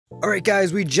Alright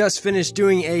guys, we just finished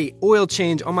doing a oil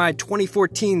change on my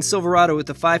 2014 Silverado with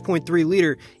the 5.3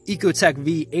 liter Ecotec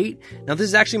V8. Now this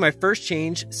is actually my first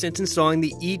change since installing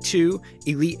the E2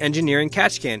 Elite Engineering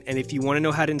catch can, and if you want to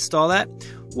know how to install that,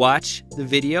 watch the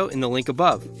video in the link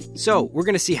above. So we're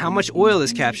going to see how much oil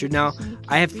is captured. Now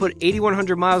I have put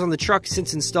 8,100 miles on the truck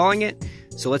since installing it,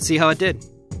 so let's see how it did.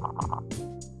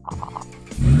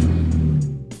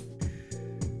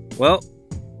 Well,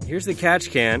 here's the catch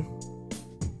can.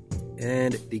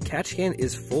 And the catch can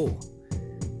is full.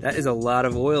 That is a lot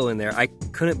of oil in there. I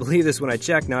couldn't believe this when I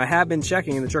checked. Now I have been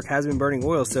checking and the truck has been burning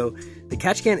oil, so the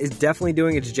catch can is definitely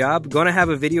doing its job. Gonna have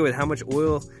a video with how much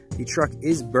oil the truck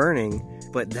is burning,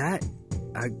 but that,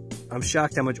 I'm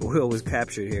shocked how much oil was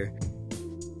captured here.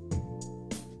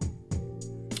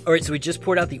 All right, so we just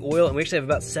poured out the oil and we actually have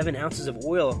about 7 ounces of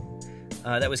oil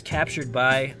that was captured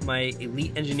by my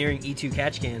Elite Engineering E2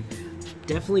 catch can.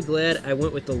 Definitely glad I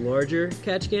went with the larger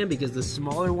catch can because the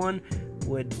smaller one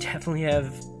would definitely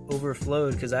have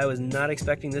overflowed because I was not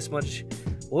expecting this much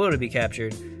oil to be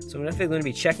captured. So I'm definitely going to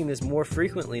be checking this more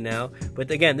frequently now.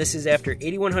 But again, this is after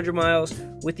 8,100 miles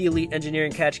with the Elite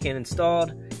Engineering catch can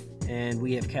installed, and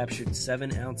we have captured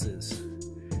 7 ounces.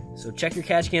 So check your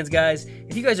catch cans, guys.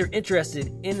 If you guys are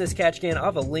interested in this catch can, I'll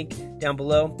have a link down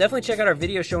below. Definitely check out our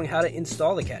video showing how to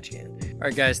install the catch can. All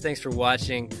right, guys, thanks for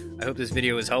watching. I hope this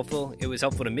video was helpful. It was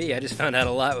helpful to me. I just found out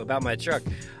a lot about my truck.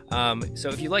 So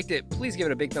if you liked it, please give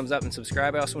it a big thumbs up and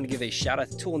subscribe. I also want to give a shout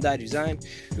out to Tool and Die Design,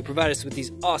 who provide us with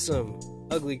these awesome,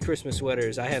 ugly Christmas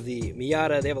sweaters. I have the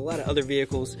Miata. They have a lot of other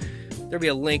vehicles. There'll be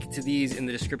a link to these in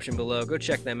the description below. Go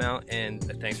check them out, and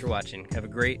thanks for watching. Have a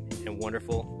great and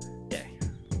wonderful day.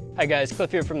 Hi guys,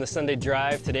 Cliff here from the Sunday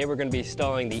Drive. Today we're going to be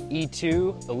installing the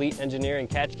E2 Elite Engineering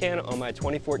catch can on my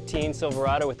 2014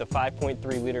 Silverado with the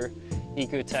 5.3 liter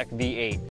Ecotec V8.